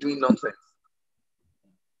consistently doing nonsense.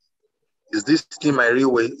 Is this thing my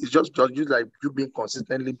real way? It's just like you being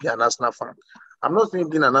consistently be an Arsenal fan. I'm not saying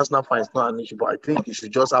being an Arsenal fan is not an issue, but I think you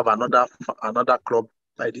should just have another club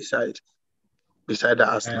by the side, beside the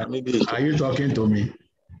Arsenal. Maybe. Are you talking to me?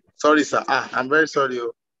 Sorry, sir. I'm very sorry.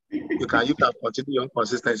 You can continue your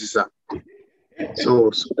consistency, sir.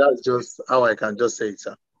 So that's just how I can just say it,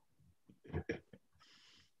 sir.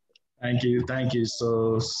 Thank you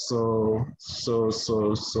so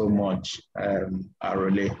much,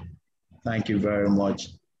 Arole. Thank you very much.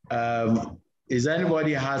 Is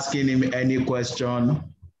anybody asking him any question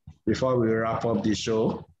before we wrap up the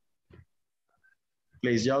show?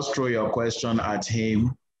 Please just throw your question at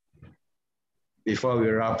him before we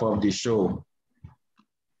wrap up the show.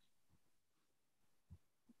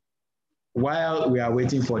 While we are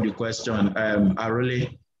waiting for the question, Arole,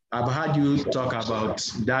 I've heard you talk about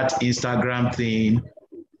that Instagram thing.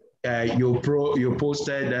 You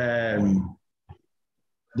posted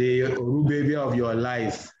the Oru baby of your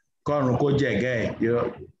life. Says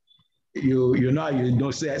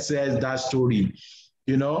that story,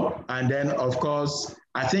 and then of course,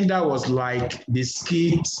 I think that was like the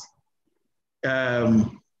skit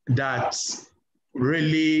that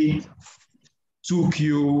really took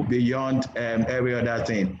you beyond every other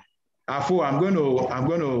thing. Afo, I'm going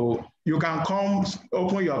to, you can come,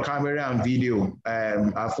 open your camera and video,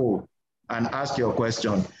 Afo, and ask your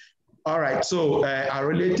question. All right, so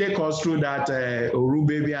Arole, take us through that Oru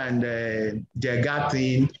baby and Jega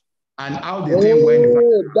thing, and how the thing went.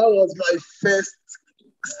 That was my first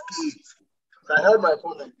skit. I held my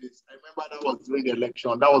phone like this. I remember that was during the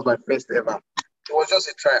election. That was my first ever. It was just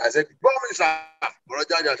a try. I said,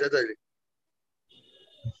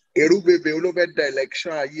 Eru baby, the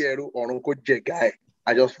election I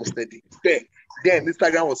just posted it. Then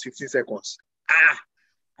Instagram was 15 seconds.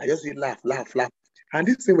 I just did laugh. And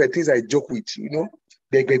these things were things I joke with, I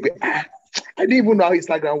didn't even know how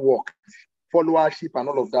Instagram worked. Followership and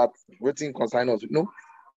all of that. Waiting consign us, People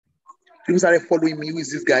started following me. Who is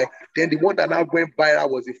this guy? Then the one that now went viral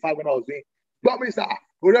was the fact when I was saying,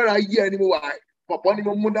 we're not here anymore.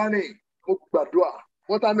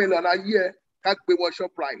 Watermelon a year, can't be one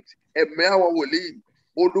shop right. A man will leave.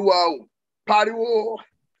 Oduao, Pariwo.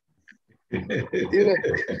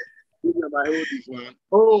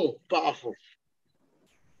 Oh, powerful.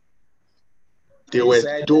 They were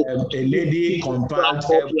dope. A lady compiled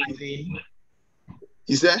everything.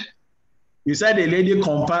 You said? You said a lady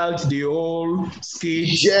compiled the whole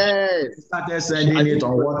sketch. Yes. Started sending it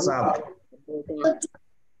on WhatsApp.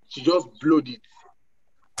 She just blew it.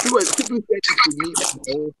 People send it to me and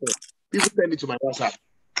my own phone. People send it to my WhatsApp.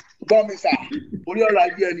 Come, sir. Only all I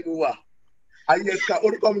hear anymore. I hear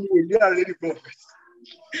only coming with you are ready for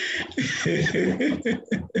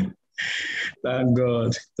Thank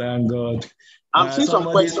God. I'm seeing some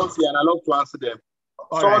questions here and I love to answer them.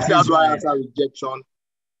 Someone said, how do I answer rejection?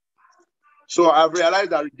 So I've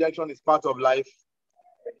realized that rejection is part of life.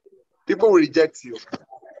 People will reject you.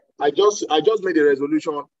 I just made a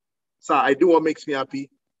resolution. Sir, I do what makes me happy.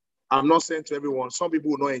 I'm not saying to everyone. Some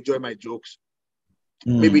people will not enjoy my jokes.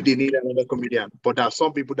 Maybe they need another comedian. But there are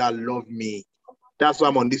some people that love me. That's why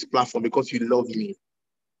I'm on this platform, because you love me.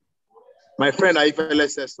 My friend Aifele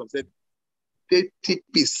says something.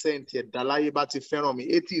 80% here, Dalai Bati Feron me.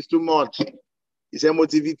 80 is too much. He said,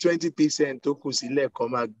 motivate 20% to kusile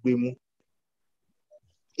koma gbemu.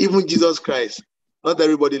 Even Jesus Christ, not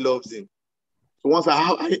everybody loves him. So once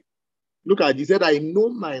I look at it, he said, I know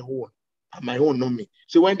my own, and my own know me.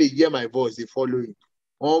 So when they hear my voice, they follow it.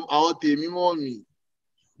 Me.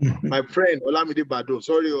 My friend Olamide Bado,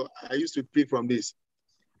 sorry, I used to pick from this.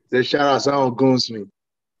 The Shara sound goons me.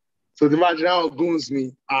 So the man now goons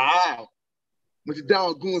me. But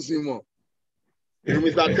down goons me more.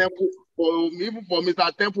 Mr. Temple, even for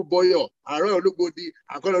Mr. Temple Boyo, Arole Olugbodi,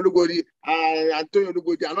 Kola Olugbodi, Antonio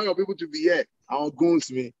Olugbodi, I know your people to be here. I goons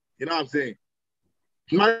me. You know what I'm saying?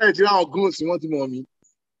 My goons want to more me.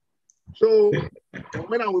 So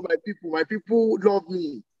when I'm with my people love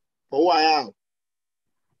me for who I am.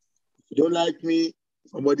 If you don't like me,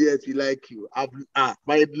 somebody else will like you.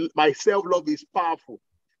 My self-love is powerful.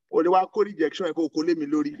 Or the one call rejection and go call me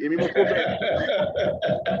lori.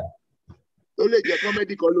 Don't let your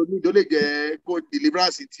comedy call me. Don't let your code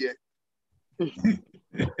deliverance it here.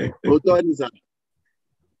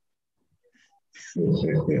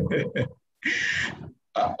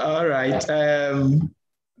 All right.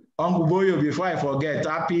 Uncle Boyo, before I forget,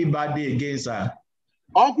 happy birthday again, sir.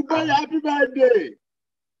 Uncle Boyo, happy birthday.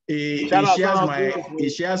 He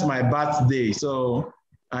shares my birthday, so,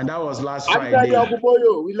 and that was last Friday. Happy birthday, Uncle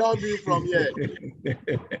Boyo. We love you from here.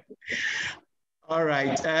 All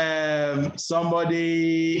right.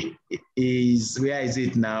 Somebody is, where is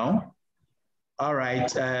it now? All right.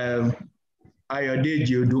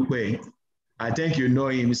 Ayodeji Odupe, I think you know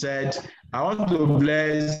him, said, I want to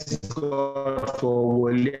bless God for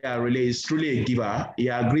Woli Arole. He's truly a giver. He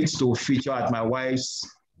agreed to feature at my wife's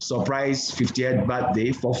surprise 50th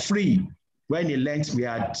birthday for free. When he learned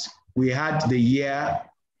we had the year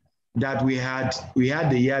that we had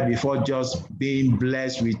the year before just being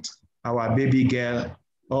blessed with our baby girl.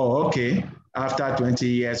 Oh, okay. after 20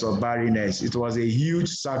 years of barrenness. It was a huge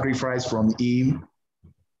sacrifice from him,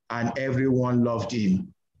 and everyone loved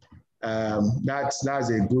him. That's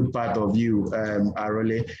a good part of you,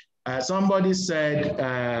 Arole. Somebody said,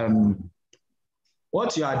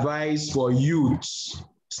 what's your advice for youth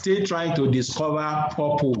still trying to discover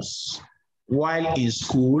purpose while in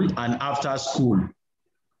school and after school?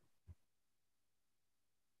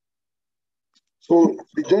 So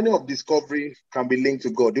the journey of discovery can be linked to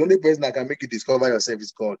God. The only person that can make you discover yourself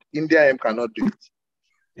is God. India M cannot do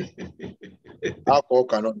it. Alcohol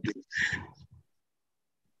cannot do it.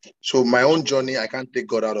 So my own journey, I can't take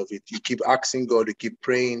God out of it. You keep asking God, you keep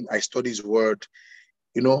praying. I study his word.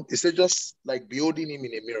 You know, it's just like beholding him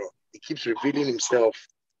in a mirror. He keeps revealing himself.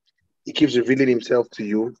 He keeps revealing himself to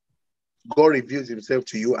you. God reveals himself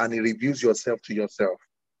to you, and he reveals yourself to yourself.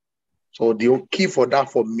 So the key for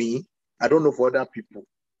that for me, I don't know for other people,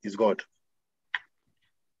 is God.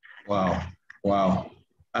 Wow. Wow.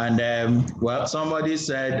 And well, somebody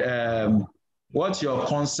said, what's your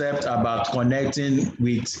concept about connecting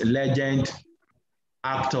with legend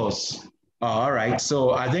actors? Oh, all right.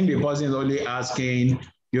 So I think the person is only asking,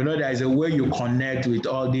 you know, there's a way you connect with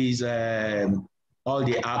all these, all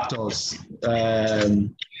the actors.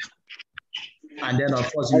 And then,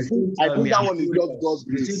 of course, you still tell me, that one is just God's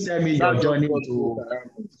grace. You still tell me your journey into,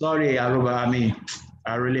 sorry, Aruba, I mean,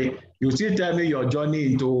 Arole, you still tell me your journey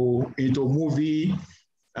into movie.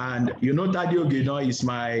 And you know, Tade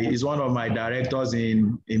Ogedon is one of my directors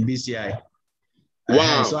in BCI.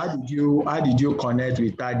 Wow. So how did you connect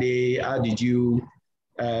with Tade? How did you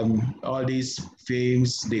all these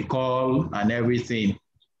films, they call and everything?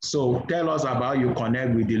 So tell us about you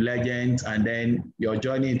connect with the legends and then your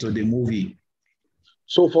journey into the movie.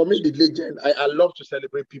 So for me, the legend, I love to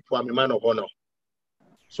celebrate people. I'm a man of honor.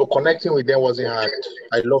 So connecting with them wasn't hard.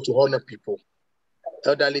 I love to honor people.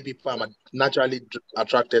 Elderly people, I'm naturally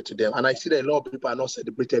attracted to them. And I see that a lot of people are not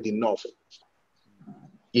celebrated enough.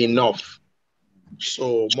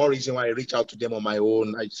 So more reason why I reach out to them on my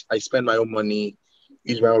own. I spend my own money,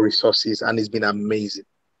 use my own resources, and it's been amazing.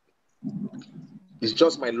 It's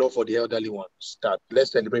just my love for the elderly ones that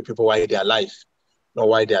let's celebrate people while they're alive, not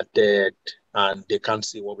while they're dead and they can't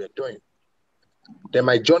see what we're doing. Then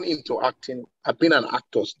my journey into acting, I've been an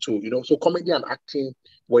actor too, you know, so comedy and acting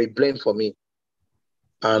were a blend for me.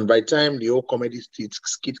 And by the time the whole comedy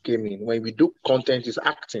skit came in, when we do content, it's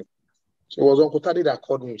acting. So it was Uncle Taddy that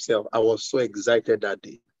called me himself. I was so excited that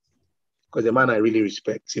day because the man I really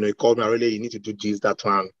respect, you know, he called me, you need to do this, that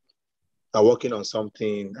one. I'm working on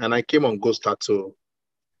something. And I came on Ghost Tattoo.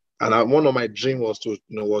 And one of my dreams was to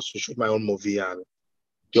shoot my own movie. And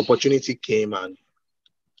the opportunity came and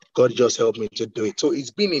God just helped me to do it. So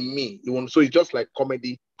it's been in me. So it's just like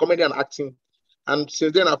comedy and acting. And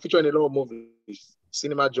since then, I've featured in a lot of movies,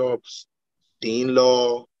 cinema jobs, The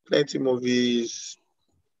In-Law, plenty movies.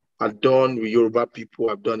 I've done with Yoruba people,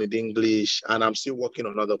 I've done it in English, and I'm still working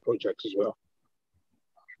on other projects as well.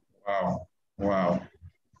 Wow.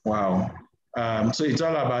 So it's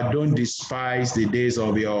all about don't despise the days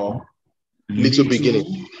of your little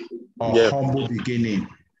beginning or humble beginning.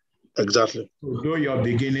 Exactly. So though your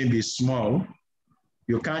beginning be small,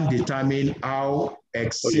 you can't determine how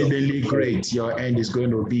exceedingly great your end is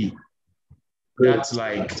going to be. That's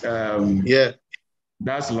like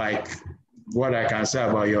that's like what I can say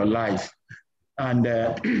about your life. And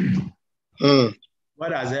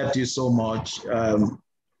what has helped you so much?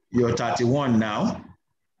 You're 31 now,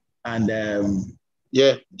 and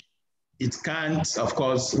it can't, of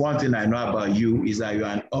course, one thing I know about you is that you're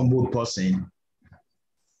an humble person.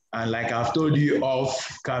 And like I've told you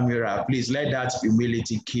off camera, please let that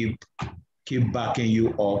humility keep backing you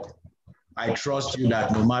up. I trust you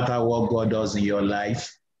that no matter what God does in your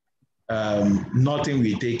life, nothing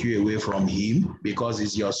will take you away from him because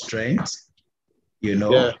it's your strength, you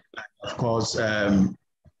know. Yeah. Of course,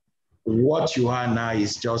 what you are now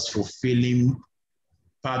is just fulfilling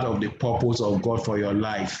part of the purpose of God for your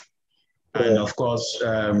life. Yeah. And of course,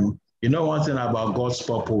 you know one thing about God's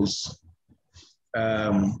purpose,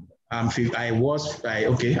 I'm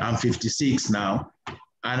 56 now,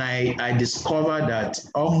 and I discovered that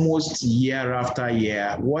almost year after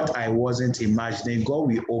year, what I wasn't imagining, God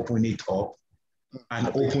will open it up and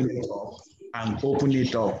open it up and open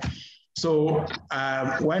it up. So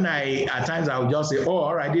when at times I would just say, oh,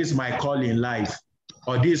 all right, this is my call in life,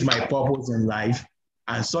 or this is my purpose in life.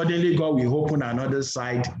 And suddenly God will open another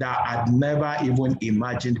side that I'd never even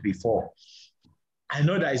imagined before. I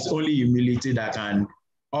know that it's only humility that can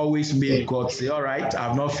always make God say, all right,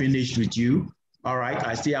 I've not finished with you. All right,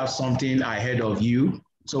 I still have something ahead of you.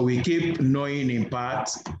 So we keep knowing in part,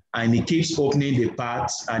 and he keeps opening the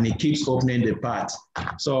parts, and he keeps opening the parts.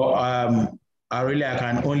 So I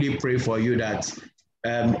can only pray for you that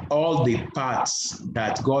all the parts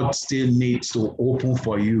that God still needs to open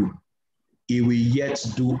for you, he will yet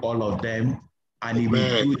do all of them, and he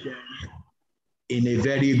will do them in a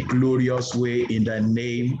very glorious way in the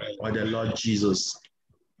name of the Lord Jesus.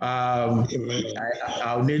 I'll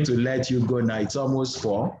need to let you go now. It's almost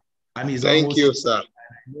 4. I mean, it's Thank almost you, sir. I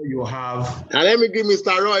know you have. And let me give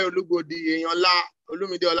Mr. Roy Olugbodi, Enyola,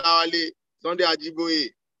 Olumide Olawale, Sunday Ajiboye,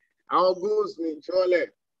 our goals in Chole,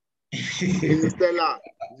 Mrs. Stella,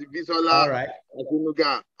 Zibisola, All right.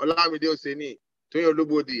 Akunuga, Olamide Oseni, Tony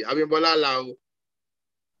Olugbodi, Abimbola Lao,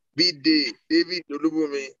 B-Day, David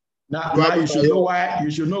Olubumi. Now you should know why.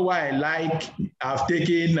 You should know why I've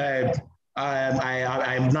taken.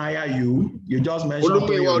 I admire you. You just mentioned.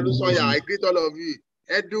 I greet all of you.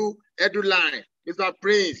 Edu Line, Mr.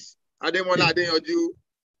 Prince, Ademola Adeyanju,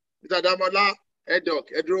 Mr. Damola, Edok,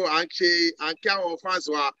 Edro, Anke àwọn fans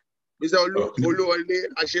wa, Mr. Oluwole,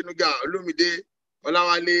 Ashenuga, Olumide,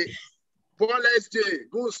 Olawale, Paul SJ,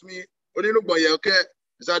 Goosmi, Onilugboye, okay,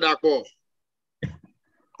 Mr. Dapo,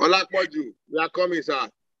 Olapoju, we are coming, sir.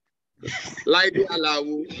 Laide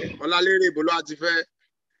Alawu, Olalere Bolo Atife,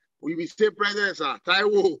 we will stay present, sir.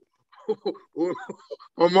 Taiwo,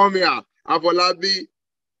 Omomia, Afolabi,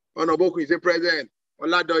 Onoboku is a present.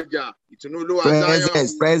 Oladoja, Itunulu,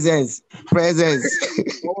 presence.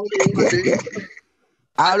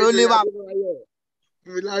 Arole,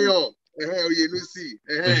 Milayo, Oyenusi,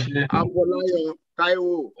 Apolayo,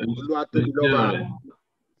 Taiwo, Oluwatobiloba.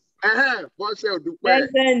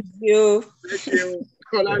 Present you.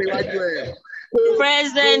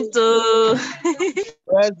 Present to.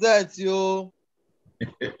 Present you.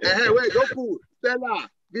 Wait, Goku, Stella,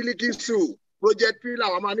 Billy Kisu, Project Pillar,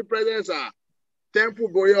 Amani Presence, Temple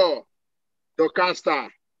Boyo,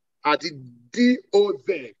 Docasta, at the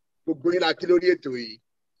DOZ, gbogbo yín la kí lórí ètò yìí.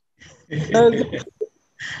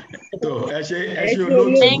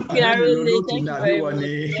 Thank you, Arole. Thank you very much.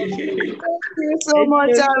 Thank you so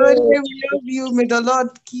much, Arole. We love you. May the Lord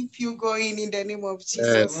keep you going in the name of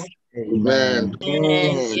Jesus. Amen.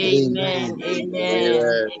 Amen.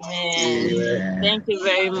 Thank you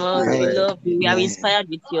very much. We love you. We are inspired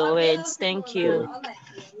with your words. Thank you.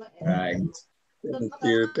 Right.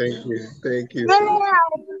 Thank you.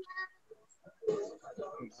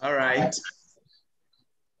 All right.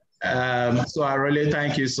 So Arole,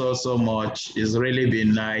 thank you so much. It's really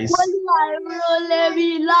been nice. Arole,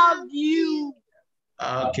 we love you.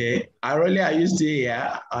 Okay. Arole, are you still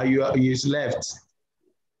here? Are you left?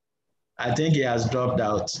 I think he has dropped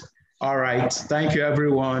out. All right. Thank you,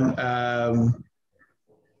 everyone.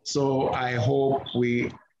 So I hope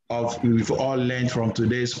we've all learned from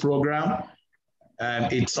today's program.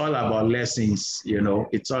 It's all about lessons,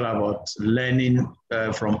 it's all about learning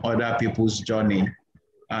from other people's journey.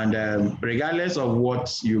 And regardless of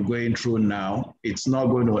what you're going through now, it's not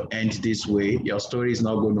going to end this way. Your story is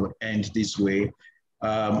not going to end this way.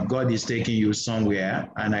 God is taking you somewhere,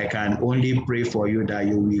 and I can only pray for you that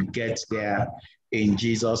you will get there in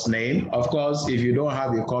Jesus' name. Of course, if you don't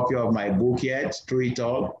have a copy of my book yet, Through It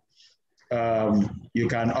All, you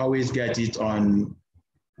can always get it on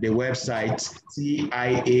the website,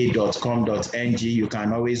 tia.com.ng. You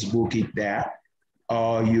can always book it there,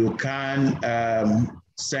 or you can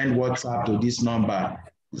send WhatsApp to this number,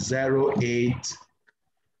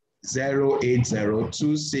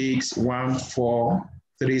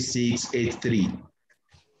 08026143683.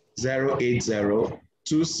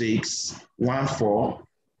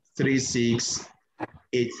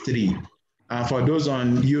 08026143683. And for those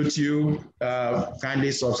on YouTube,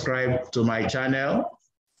 kindly subscribe to my channel,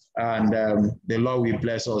 and the Lord will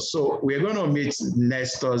bless us. So we're going to meet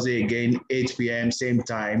next Thursday again, 8 p.m., same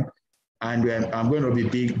time. And I'm going to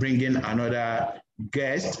be bringing another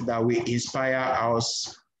guest that will inspire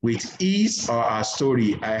us with his or our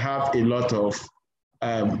story. I have a lot of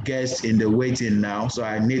guests in the waiting now, so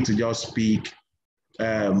I need to just pick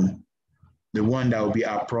the one that will be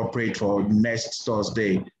appropriate for next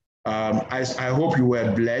Thursday. I hope you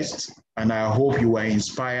were blessed, and I hope you were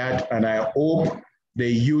inspired, and I hope the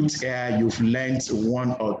youth here, you've learned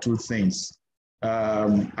one or two things.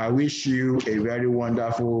 I wish you a very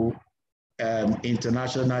wonderful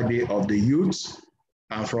International Day of the Youth.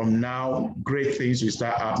 And from now, great things will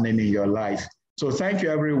start happening in your life. So thank you,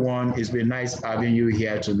 everyone. It's been nice having you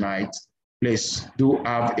here tonight. Please do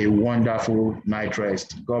have a wonderful night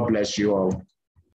rest. God bless you all.